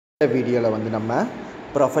இந்த வீடியோவில் வந்து நம்ம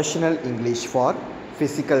professional English for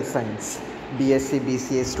physical science BSc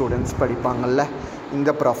PCA students படிப்பாங்கள்ல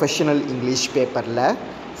இந்த ப்ரொஃபஷனல் இங்கிலீஷ் பேப்பரில்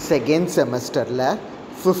செகண்ட் செமஸ்டரில்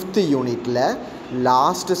 5th யூனிட்டில்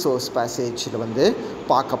லாஸ்ட் சோர்ஸ் பேசேஜில் வந்து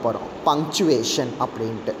பார்க்க போகிறோம் பங்க்சுவேஷன்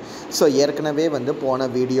அப்படின்ட்டு. ஸோ ஏற்கனவே வந்து போன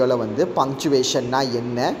வீடியோவில் வந்து பங்க்சுவேஷன்னா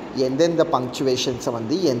என்ன, எந்தெந்த பங்க்சுவேஷன்ஸை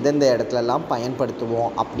வந்து எந்தெந்த இடத்துலலாம்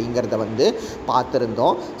பயன்படுத்துவோம் அப்படிங்கிறத வந்து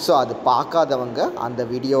பார்த்துருந்தோம். ஸோ அது பார்க்காதவங்க அந்த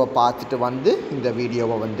வீடியோவை பார்த்துட்டு வந்து இந்த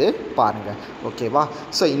வீடியோவை வந்து பாருங்கள், ஓகேவா?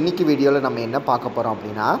 ஸோ இன்றைக்கி வீடியோவில் நம்ம என்ன பார்க்க போகிறோம்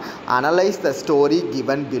அப்படின்னா, analyse the story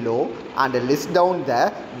given below and list down the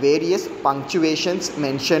various punctuations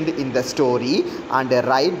mentioned in the story and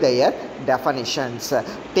write their definitions.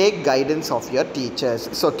 Take guidance of your teachers.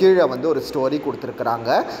 So கீழே வந்து ஒரு ஸ்டோரி கொடுத்துருக்குறாங்க.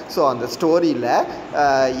 ஸோ அந்த ஸ்டோரியில்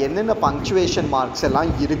என்னென்ன பங்க்சுவேஷன் மார்க்ஸ்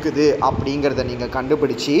எல்லாம் இருக்குது அப்படிங்கிறத நீங்கள்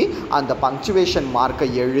கண்டுபிடிச்சி அந்த பங்க்சுவேஷன் மார்க்கை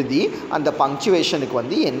எழுதி அந்த பங்க்சுவேஷனுக்கு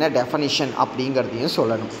வந்து என்ன டெஃபனிஷன் அப்படிங்கிறதையும்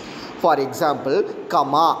சொல்லணும். ஃபார் எக்ஸாம்பிள்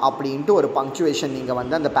கமா அப்படின்ட்டு ஒரு பங்க்சுவேஷன் நீங்கள்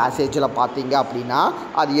வந்து அந்த பேசேஜில் பார்த்தீங்க அப்படின்னா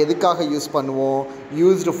அது எதுக்காக யூஸ் பண்ணுவோம்?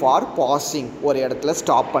 யூஸ்டு ஃபார் பாசிங், ஒரு இடத்துல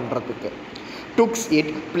ஸ்டாப் பண்ணுறதுக்கு. டுக்ஸ்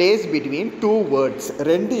இட் பிளேஸ் பிட்வீன் 2 words,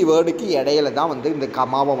 2 வேர்டுக்கு இடையில தான் வந்து இந்த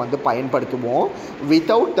கமாவை வந்து பயன்படுத்துவோம்.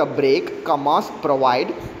 Without the break Khamas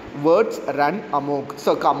provide words run அமோக்.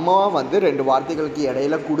 So கம்மா வந்து 2 வார்த்தைகளுக்கு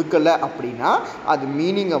இடையில கொடுக்கல அப்படின்னா அது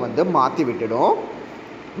மீனிங்கை வந்து மாற்றி விட்டுடும்.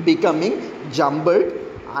 Becoming jumbled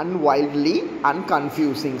and wildly and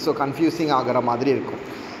confusing. So confusing ஆகிற மாதிரி இருக்கும்.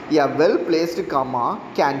 A well placed comma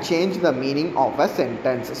can change the meaning of a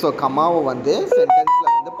sentence. So கம்மாவை வந்து சென்டென்ஸில்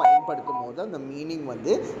வந்து பயன்படுத்தும் போது அந்த மீனிங்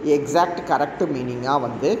வந்து எக்ஸாக்ட் கரெக்ட் மீனிங்காக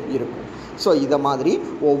வந்து இருக்கும். ஸோ இதை மாதிரி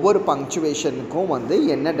ஒவ்வொரு பங்க்சுவேஷனுக்கும் வந்து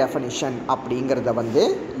என்ன டெஃபனிஷன் அப்படிங்கிறத வந்து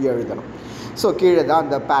எழுதணும். ஸோ கீழே தான்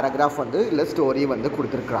அந்த பேராகிராஃப் வந்து இல்லை ஸ்டோரி வந்து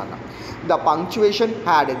கொடுத்துருக்குறாங்க. The punctuation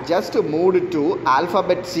had just moved to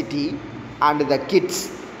alphabet city and the kids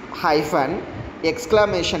hyphen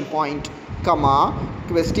exclamation point comma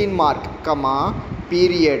question mark comma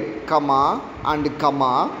period comma and comma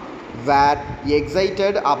were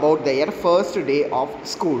excited about their first day of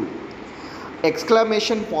school.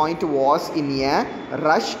 Exclamation point was in a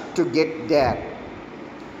rush to get there.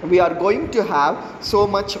 We are going to have so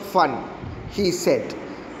much fun, he said.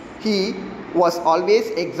 He was always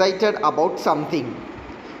excited about something.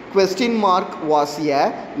 Question mark was a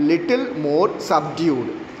little more subdued.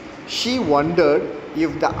 She wondered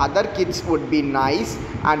if the other kids would be nice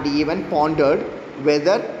and even pondered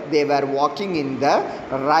whether they were walking in the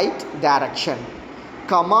right direction.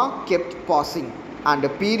 Comma kept pausing and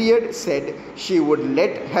period said she would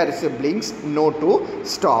let her siblings know to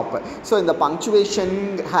stop. So in the punctuation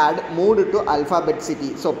had moved to alphabet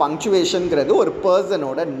city. So punctuationங்கிறது ஒரு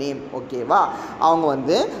பர்சனோட name, ஓகேவா? அவங்க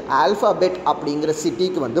வந்து alphabet அப்படிங்கிற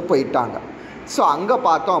சிட்டிக்கு வந்து போயிட்டாங்க. So அங்கே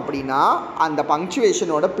பார்த்தோம் அப்படின்னா அந்த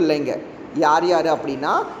பங்க்சுவேஷனோட பிள்ளைங்க யார் யார்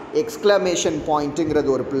அப்படின்னா எக்ஸ்க்ளமேஷன் பாயிண்ட்டுங்கிறது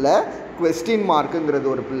ஒரு பிள்ளை, கொஸ்டின் மார்க்குங்கிறது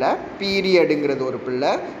ஒரு பிள்ளை, பீரியடுங்கிறது ஒரு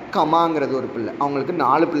பிள்ளை, கமாங்கிறது ஒரு பிள்ளை. அவங்களுக்கு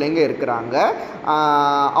 4 பிள்ளைங்க இருக்கிறாங்க.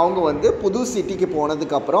 அவங்க வந்து புது சிட்டிக்கு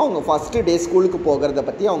போனதுக்கப்புறம் அவங்க ஃபஸ்ட்டு டே ஸ்கூலுக்கு போகிறத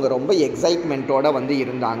பற்றி அவங்க ரொம்ப எக்ஸைட்மெண்ட்டோடு வந்து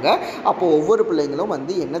இருந்தாங்க. அப்போது ஒவ்வொரு பிள்ளைங்களும்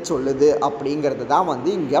வந்து என்ன சொல்லுது அப்படிங்கிறது தான்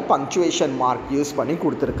வந்து இங்கே பங்க்சுவேஷன் மார்க் யூஸ் பண்ணி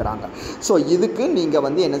கொடுத்துருக்குறாங்க. ஸோ இதுக்கு நீங்கள்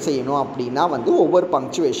வந்து என்ன செய்யணும் அப்படின்னா வந்து ஒவ்வொரு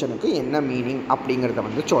பங்க்சுவேஷனுக்கு என்ன மீனிங் அப்படிங்கிறத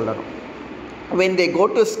வந்து சொல்லணும். When they go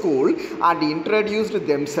to school and introduced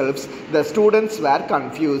themselves, the students were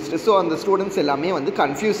confused. So அந்த students எல்லாமே வந்து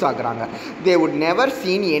கன்ஃபியூஸ் ஆகுறாங்க. They would never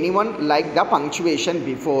seen anyone like the punctuation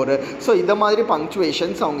before. So இதை மாதிரி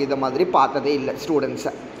பங்க்சுவேஷன்ஸ் அவங்க இதை மாதிரி பார்த்ததே இல்லை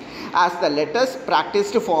ஸ்டூடெண்ட்ஸை. As the letters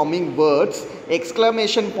practiced forming words,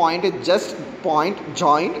 exclamation point just point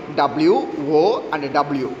joined W, O and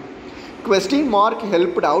W. Question mark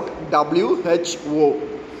helped out W, H, O.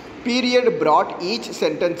 Period brought each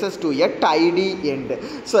sentences to a tidy end.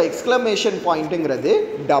 So exclamation பாயிண்ட்டுங்கிறது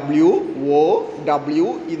W, O, W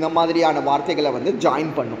இந்த மாதிரியான வார்த்தைகளை வந்து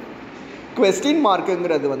join பண்ணும். Question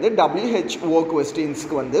மார்க்குங்கிறது வந்து WHO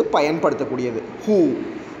கொஸ்டின்ஸ்க்கு வந்து பயன்படுத்தக்கூடியது. Who,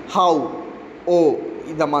 how, ஓ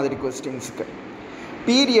இந்த மாதிரி கொஸ்டின்ஸுக்கு.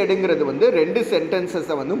 பீரியடுங்கிறது வந்து 2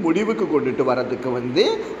 சென்டென்சஸை வந்து முடிவுக்கு கொண்டுட்டு வரதுக்கு வந்து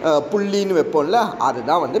புள்ளின்னு வைப்போம்ல,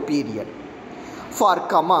 அதுதான் வந்து period. For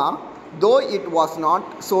comma though it was not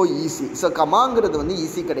so easy. So கமாங்கிறது வந்து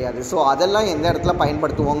ஈஸி கிடையாது. ஸோ அதெல்லாம் எந்த இடத்துல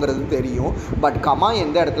பயன்படுத்துவோங்கிறது தெரியும், பட் கமா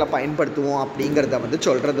எந்த இடத்துல பயன்படுத்துவோம் அப்படிங்கிறத வந்து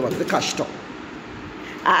சொல்கிறது வந்து கஷ்டம்.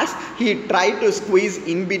 as he tried to squeeze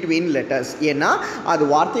in between letters, ஏன்னா அது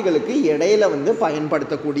வார்த்தைகளுக்கு இடையில வந்து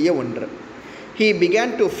பயன்படுத்தக்கூடிய ஒன்று. He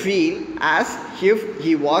began to feel as if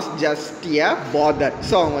he was just a bother.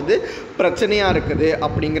 So அவங்க வந்து பிரச்சனையாக இருக்குது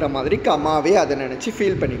அப்படிங்கிற மாதிரி கமாவே அதை நினச்சி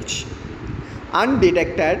ஃபீல் பண்ணிடுச்சு.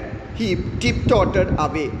 Undetected he tiptoed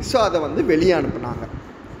away. So அதை வந்து வெளியே அனுப்புனாங்க.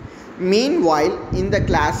 Meanwhile, in the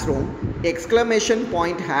classroom, exclamation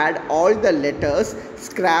point had all the letters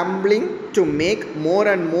scrambling to make more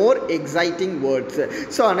and more exciting words.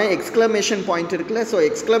 So ஆனால் எக்ஸ்க்ளமேஷன் பாயிண்ட் இருக்குல்ல, ஸோ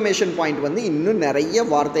எக்ஸ்க்ளமேஷன் பாயிண்ட் வந்து இன்னும் நிறைய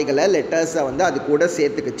வார்த்தைகளை லெட்டர்ஸை வந்து அது கூட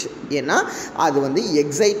சேர்த்துக்குச்சு. ஏன்னா அது வந்து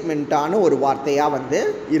எக்ஸைட்மெண்ட்டான ஒரு வார்த்தையாக வந்து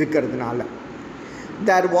இருக்கிறதுனால.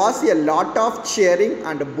 There was a lot of cheering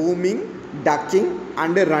and booming, ducking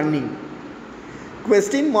and running.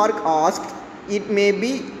 Question mark asked, it may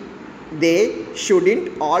be they shouldn't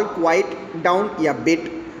all quiet down a bit,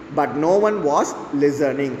 but no one was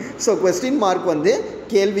listening. So question mark வந்து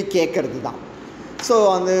கேள்வி கேட்கறது தான். So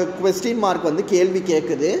அந்த question mark வந்து கேள்வி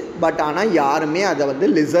கேட்குது, but ஆனால் யாருமே அதை வந்து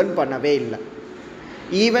லிசன் பண்ணவே இல்லை.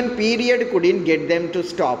 Even period couldn't get them to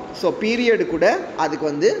stop. So period கூட அதுக்கு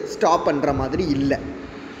வந்து ஸ்டாப் பண்ணுற மாதிரி இல்லை.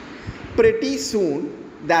 Pretty soon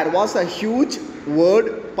there was a huge word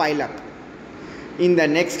pile-up. In the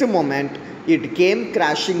next moment it came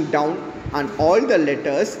crashing down and all the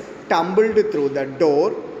letters tumbled through the door,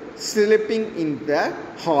 slipping in the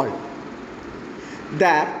hall.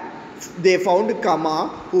 There they found Kama,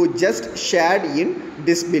 who just shared in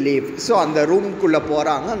disbelief. So அந்த ரூம்குள்ளே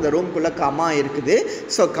போகிறாங்க, அந்த ரூம்குள்ளே comma இருக்குது.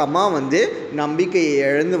 So comma வந்து நம்பிக்கையை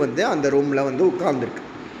இழந்து வந்து அந்த ரூமில் வந்து உட்கார்ந்துருக்கு.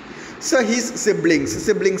 ஸோ ஹிஸ்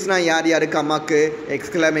சிப்ளிங்ஸ்னால் யார் யார்? கமாக்கு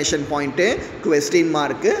exclamation point, question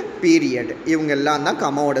mark, period, இவங்க எல்லாம் தான்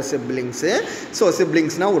கமாவோட சிப்ளிங்ஸு. ஸோ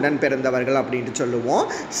சிப்ளிங்ஸ்னால் உடன் பிறந்தவர்கள் அப்படின்ட்டு சொல்லுவோம்.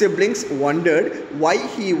 Siblings wondered why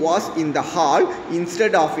he was in the hall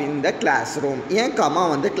instead of in the classroom. ஏன் கமா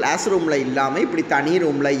வந்து கிளாஸ் ரூமில் இல்லாமல் இப்படி தனி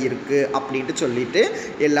ரூமில் இருக்குது அப்படின்ட்டு சொல்லிட்டு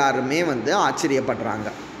எல்லாருமே வந்து ஆச்சரியப்படுறாங்க.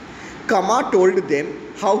 Comma told them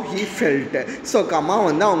how he felt. So comma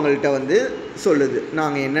வந்து அவங்கள்ட்ட வந்து சொல்லுது,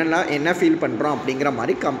 நாங்கள் என்ன ஃபீல் பண்ணுறோம் அப்படிங்கிற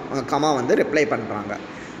மாதிரி கமா வந்து ரிப்ளை பண்ணுறாங்க.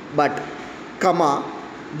 But comma,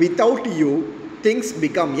 without you things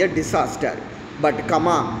become a disaster. But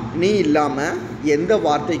comma, நீ இல்லாமல் எந்த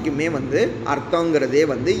வார்த்தைக்குமே வந்து அர்த்தங்கிறதே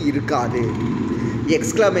வந்து இருக்காது.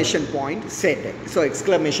 Exclamation point set. So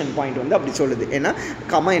exclamation point வந்து அப்படி சொல்லுது. ஏன்னா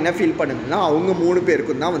கமா என்ன ஃபீல் பண்ணுதுன்னா, அவங்க 3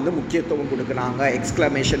 பேருக்கும் தான் வந்து முக்கியத்துவம் கொடுக்குறாங்க.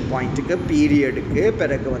 எக்ஸ்க்ளமேஷன் பாயிண்ட்டுக்கு, பீரியடுக்கு,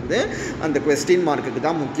 பிறகு வந்து அந்த கொஸ்டின் மார்க்குக்கு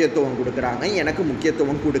தான் முக்கியத்துவம் கொடுக்குறாங்க, எனக்கு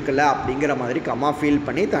முக்கியத்துவம் கொடுக்கல அப்படிங்கிற மாதிரி கமா ஃபீல்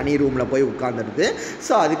பண்ணி தனி ரூமில் போய் உட்காந்துருது.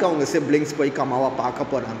 ஸோ அதுக்கு அவங்க சிப்ளிங்ஸ் போய் கமாவை பார்க்க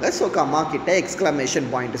போகிறாங்க. ஸோ கமா கிட்ட எக்ஸ்க்ளமேஷன்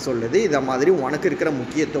பாயிண்ட் சொல்லுது, இதை மாதிரி உனக்கு இருக்கிற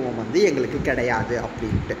முக்கியத்துவம் வந்து எங்களுக்கு கிடையாது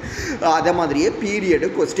அப்படின்ட்டு. அதே மாதிரியே பீரியடு,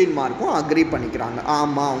 கொஸ்டின் மார்க்கும் அக்ரி பண்ணிக்கிறாங்க,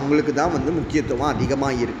 ஆமாம் உங்களுக்கு தான் வந்து முக்கியத்துவம்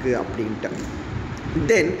அதிகமாக இருக்குது அப்படின்ட்டு.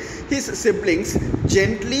 Then his siblings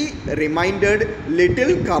gently reminded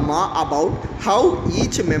little Kama about how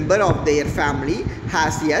each member of their family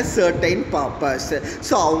has a certain purpose.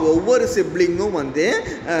 So அவங்க ஒவ்வொரு சிப்ளிங்கும் வந்து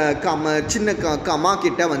சின்ன கமா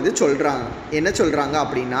கிட்ட வந்து சொல்கிறாங்க. என்ன சொல்கிறாங்க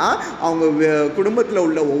அப்படின்னா, அவங்க குடும்பத்தில்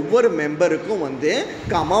உள்ள ஒவ்வொரு மெம்பருக்கும் வந்து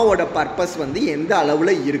கமாவோட பர்பஸ் வந்து எந்த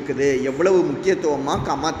அளவில் இருக்குது, எவ்வளவு முக்கியத்துவமாக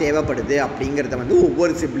கமா தேவைப்படுது அப்படிங்கிறத வந்து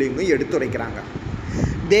ஒவ்வொரு சிப்ளிங்கும் எடுத்துரைக்கிறாங்க.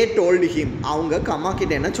 They told him, அவங்க கமா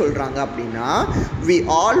கிட்ட என்ன சொல்கிறாங்க அப்படின்னா, we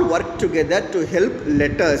all work together to help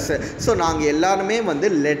letters. So நாங்கள் எல்லாருமே வந்து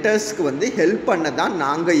லெட்டர்ஸ்க்கு வந்து ஹெல்ப் பண்ண தான்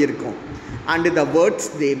நாங்கள் இருக்கோம். and the words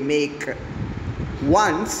they make.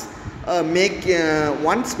 Once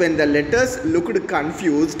when the letters looked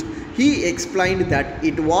confused, he explained that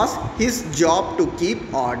it was his job to keep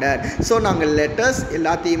order. So நாங்கள் letters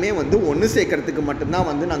எல்லாத்தையுமே வந்து ஒன்று சேர்க்கறதுக்கு மட்டும்தான்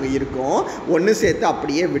வந்து நாங்கள் இருக்கோம், ஒன்று சேர்த்து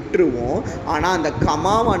அப்படியே விட்டுருவோம். ஆனால் அந்த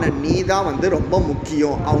கமாவான நீ தான் வந்து ரொம்ப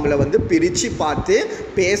முக்கியம், அவங்கள வந்து பிரித்து பார்த்து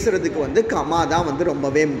பேசுகிறதுக்கு வந்து கமா தான் வந்து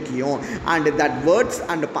ரொம்பவே முக்கியம். and that words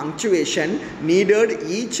and punctuation needed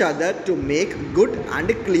each other to make good and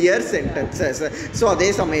clear sentences. So அதே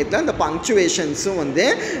சமயத்தில் அந்த பங்க்சுவேஷன்ஸும் வந்து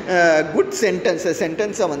குட்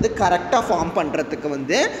சென்டென்ஸை வந்து கரெக்டாக ஃபார்ம் பண்ணுறதுக்கு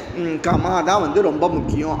வந்து கமா தான் வந்து ரொம்ப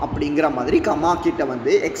முக்கியம் அப்படிங்கிற மாதிரி கமா கிட்ட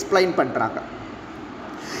வந்து எக்ஸ்பிளைன் பண்ணுறாங்க.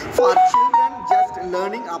 For children just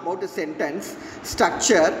learning about a sentence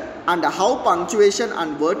structure and how punctuation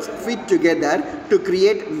and words fit together to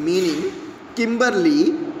create meaning, Kimberly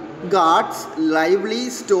God's lively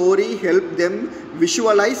story helped them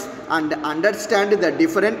visualize and understand the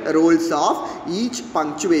different roles of each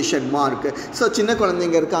punctuation mark. So சின்ன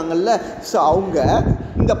குழந்தைங்க இருக்காங்கல்ல, so அவங்க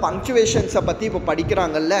இந்த பங்க்சுவேஷன்ஸை பற்றி இப்போ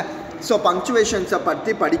படிக்கிறாங்கல்ல, so பங்க்சுவேஷன்ஸை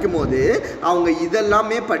பற்றி படிக்கும்போது அவங்க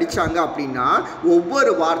இதெல்லாமே படித்தாங்க அப்படின்னா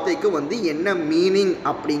ஒவ்வொரு வார்த்தைக்கும் வந்து என்ன மீனிங்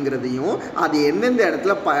அப்படிங்கிறதையும் அது எந்தெந்த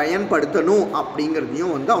இடத்துல பயன்படுத்தணும்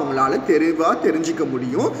அப்படிங்கிறதையும் வந்து அவங்களால தெளிவாக தெரிஞ்சிக்க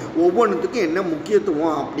முடியும். ஒவ்வொன்றுத்துக்கும் என்ன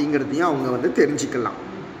முக்கியத்துவம் அப்படிங்கிறதையும் அவங்க வந்து தெரிஞ்சுக்கலாம்.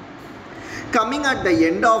 Coming at the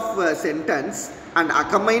end of a sentence, and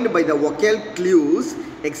accompanied by the vocal clues,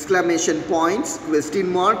 exclamation points, question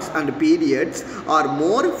marks and periods are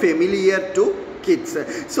more familiar to kids.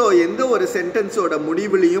 So எந்த ஒரு சென்டென்ஸோட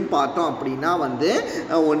முடிவுலையும் பார்த்தோம் அப்படின்னா வந்து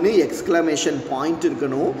ஒன்று எக்ஸ்க்ளமேஷன் பாயிண்ட்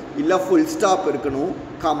இருக்கணும், இல்லை ஃபுல் ஸ்டாப் இருக்கணும்,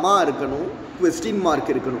 கமா இருக்கணும், கொஸ்டின்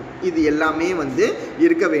மார்க் இருக்கணும். இது எல்லாமே வந்து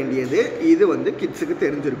இருக்க வேண்டியது. இது வந்து கிட்ஸுக்கு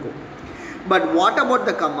தெரிஞ்சிருக்கும். But what about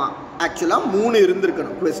the comma? ஆக்சுவலாக 3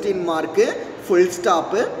 இருந்திருக்கணும். Question mark, full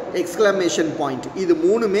stop, exclamation point. இது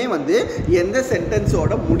 3மே வந்து எந்த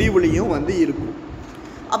சென்டென்ஸோட முடிவுலையும் வந்து இருக்கும்.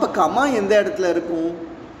 அப்போ கமா எந்த இடத்துல இருக்கும்?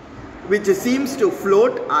 which seems to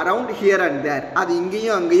float around here and there. அது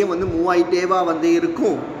இங்கேயும் அங்கேயும் வந்து மூவ் ஆகிட்டேவா வந்து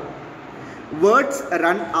இருக்கும். words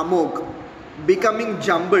run amok, becoming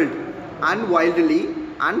jumbled and wildly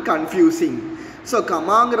and confusing. So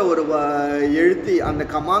கமாங்கிற ஒரு எழுத்து, அந்த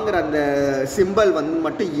கமாங்கிற அந்த சிம்பிள் வந்து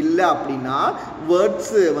மட்டும் இல்லை அப்படின்னா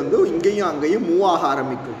வேர்ட்ஸு வந்து இங்கேயும் அங்கேயும் மூவ் ஆக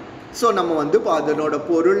ஆரம்பிக்கும். ஸோ நம்ம வந்து அதனோட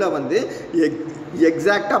பொருளை வந்து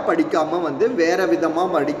எக்ஸாக்டாக படிக்காமல் வந்து வேறு விதமாக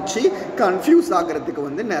படித்து கன்ஃபியூஸ் ஆகிறதுக்கு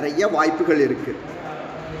வந்து நிறைய வாய்ப்புகள் இருக்குது.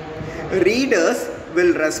 Readers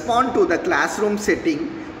will respond to the classroom setting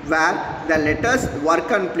where the letters work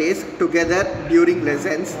and place together during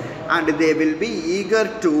lessons, and they will be eager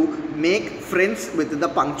to make friends with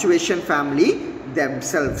the punctuation family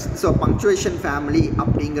themselves. So punctuation family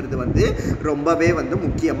அப்படிங்கிறது வந்து ரொம்பவே வந்து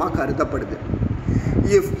முக்கியமாக கருதப்படுது.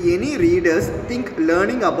 If any readers think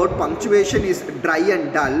learning about punctuation is dry and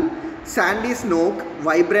dull, sandy smoke,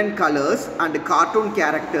 vibrant colors and cartoon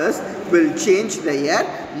characters will change their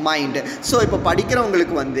mind. So இப்போ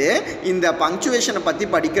படிக்கிறவங்களுக்கு வந்து இந்த பங்க்சுவேஷனை பற்றி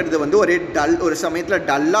படிக்கிறது வந்து ஒரு சமயத்தில்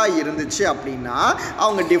டல்லாக இருந்துச்சு அப்படின்னா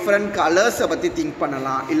அவங்க டிஃப்ரெண்ட் கலர்ஸை பற்றி திங்க்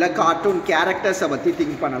பண்ணலாம், இல்லை கார்ட்டூன் கேரக்டர்ஸை பற்றி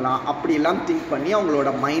திங்க் பண்ணலாம். அப்படிலாம் திங்க் பண்ணி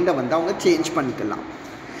அவங்களோட மைண்டை வந்து அவங்க சேஞ்ச் பண்ணிக்கலாம்.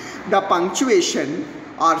 The punctuation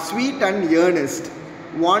are sweet and earnest,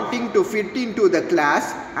 wanting to fit into the class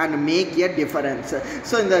and make a difference.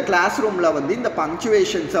 So இந்த கிளாஸ் ரூமில் வந்து இந்த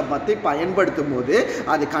பங்க்சுவேஷன்ஸை பற்றி பயன்படுத்தும் போது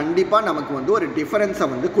அது கண்டிப்பாக நமக்கு வந்து ஒரு டிஃபரன்ஸை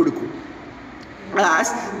வந்து கொடுக்கும்.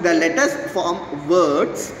 As the letters form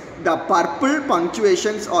words, the purple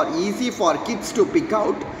punctuations are easy for kids to pick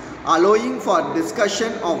out, allowing for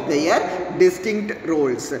discussion of their distinct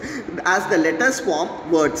roles. As the letters form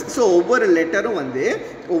words, so ஒவ்வொரு லெட்டரும் வந்து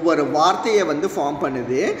ஒவ்வொரு வார்த்தையை வந்து ஃபார்ம்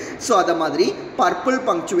பண்ணுது. ஸோ அதை மாதிரி பர்பிள்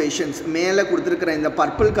பங்க்சுவேஷன்ஸ், மேலே கொடுத்துருக்குற இந்த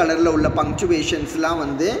பர்பிள் கலரில் உள்ள பங்க்சுவேஷன்ஸ்லாம்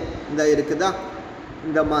வந்து இந்த இருக்குதா,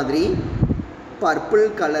 இந்த மாதிரி பர்பிள்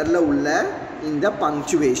கலரில் உள்ள இந்த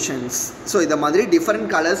பங்க்சுவேஷன்ஸ். ஸோ இதை மாதிரி டிஃப்ரெண்ட்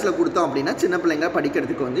கலர்ஸில் கொடுத்தோம் அப்படின்னா சின்ன பிள்ளைங்க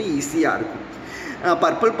படிக்கிறதுக்கு வந்து ஈஸியாக இருக்கும்.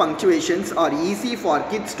 Purple punctuations are easy for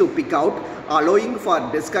kids to pick out, allowing for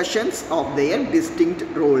discussions of their distinct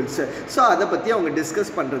roles. So அதை பற்றி அவங்க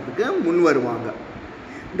டிஸ்கஸ் பண்ணுறதுக்கு முன் வருவாங்க.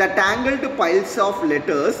 The tangled piles of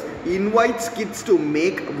letters invites kids to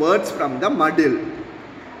make words from the muddle.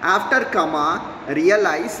 After comma,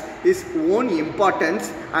 realize his own importance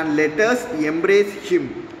and letters embrace him.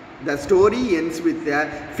 The story ends with a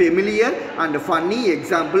familiar and funny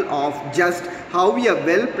example of just how a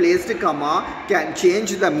well-placed comma can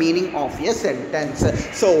change the meaning of a sentence.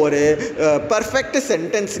 So ஒரு perfect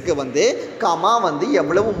சென்டென்ஸுக்கு வந்து comma வந்து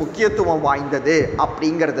எவ்வளவு முக்கியத்துவம் வாய்ந்தது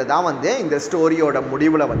அப்படிங்கிறத தான் வந்து இந்த ஸ்டோரியோட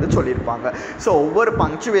முடிவில் வந்து சொல்லியிருப்பாங்க. ஸோ ஒவ்வொரு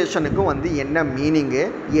பங்க்சுவேஷனுக்கும் வந்து என்ன மீனிங்கு,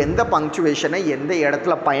 எந்த பங்க்சுவேஷனை எந்த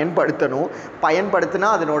இடத்துல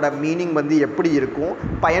பயன்படுத்தினா அதனோட மீனிங் வந்து எப்படி இருக்கும்,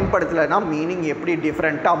 பயன்படுத்தலைன்னா மீனிங் எப்படி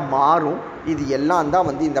டிஃப்ரெண்ட்டாக மாறும், இது எல்லாம் தான்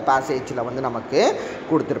வந்து இந்த பேசேஜில் வந்து நமக்கு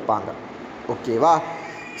கொடுத்துருப்பாங்க. ஓகேவா?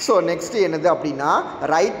 ஸோ நெக்ஸ்ட் என்னது அப்படின்னா,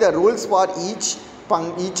 right the rules for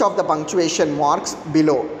each of the punctuation marks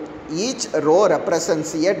below. Each row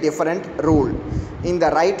represents a different rule. In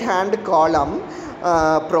the right hand column,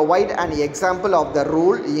 provide an example of the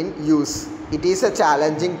rule in use. It is a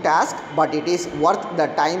challenging task, but it is worth the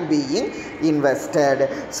time being invested.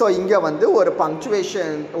 So இங்கே வந்து ஒரு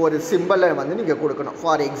punctuation ஒரு சிம்பிளை வந்து நீங்கள் கொடுக்கணும்.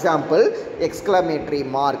 For example exclamatory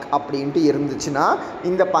mark அப்படின்ட்டு இருந்துச்சுன்னா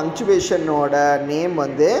இந்த பங்க்சுவேஷனோட நேம்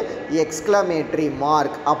வந்து எக்ஸ்க்ளமேட்ரி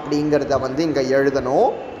மார்க் அப்படிங்கிறத வந்து இங்கே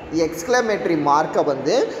எழுதணும். எக்ஸ்க்ளமேட்ரி மார்க்கை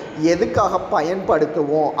வந்து எதுக்காக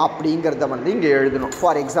பயன்படுத்துவோம் அப்படிங்கிறத வந்து இங்கே எழுதணும்.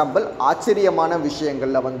 ஃபார் எக்ஸாம்பிள் ஆச்சரியமான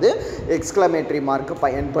விஷயங்களில் வந்து எக்ஸ்க்ளமேட்ரி மார்க்கை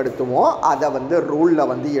பயன்படுத்துவோம், அதை வந்து ரூலில்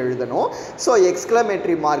வந்து எழுதணும். ஸோ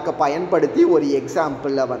எக்ஸ்க்ளமேட்ரி மார்க்கை பயன்படுத்தி ஒரு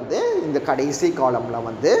எக்ஸாம்பிளில் வந்து இந்த கடைசி காலமில்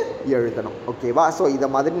வந்து எழுதணும். ஓகேவா? ஸோ இதை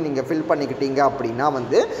மாதிரி நீங்கள் ஃபில் பண்ணிக்கிட்டீங்க அப்படின்னா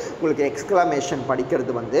வந்து உங்களுக்கு எக்ஸ்க்ளமேஷன்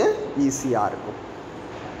படிக்கிறது வந்து ஈஸியாக இருக்கும்.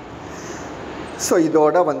 ஸோ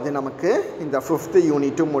இதோட வந்து நமக்கு இந்த 5th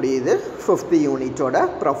யூனிட்டும் முடியுது. 5th யூனிட்டோட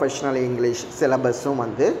ப்ரொஃபஷ்னல் இங்கிலீஷ் சிலபஸும்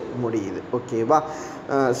வந்து முடியுது. ஓகேவா?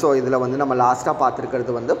 ஸோ இதில் வந்து நம்ம லாஸ்ட்டாக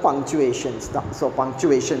பார்த்துருக்கிறது வந்து பங்க்சுவேஷன்ஸ் தான். ஸோ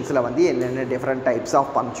பங்க்சுவேஷன்ஸில் வந்து என்னென்ன டிஃப்ரெண்ட் டைப்ஸ் ஆஃப்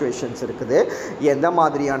பங்க்சுவேஷன்ஸ் இருக்குது, எந்த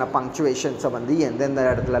மாதிரியான பங்க்சுவேஷன்ஸை வந்து எந்தெந்த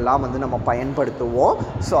இடத்துலலாம் வந்து நம்ம பயன்படுத்துவோம்,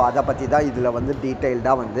 ஸோ அதை பற்றி தான் இதில் வந்து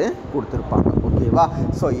டீட்டெயில்டாக வந்து கொடுத்துருப்பாங்க. ஓகேவா?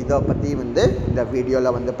 ஸோ இதை பற்றி வந்து இந்த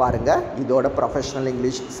வீடியோவில் வந்து பாருங்கள். இதோட ப்ரொஃபஷ்னல்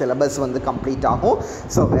இங்கிலீஷ் சிலபஸ் வந்து கம்ப்ளீட் ஆகும்.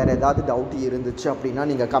 ஸோ வேறு ஏதாவது டவுட் இருந்துச்சு அப்படின்னா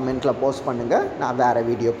நீங்கள் கமெண்ட்டில் போஸ்ட் பண்ணுங்கள். நான் வேறு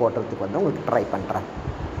வீடியோ போடுறதுக்கு வந்து உங்களுக்கு ட்ரை பண்ணுறேன்.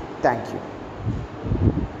 தேங்க்யூ.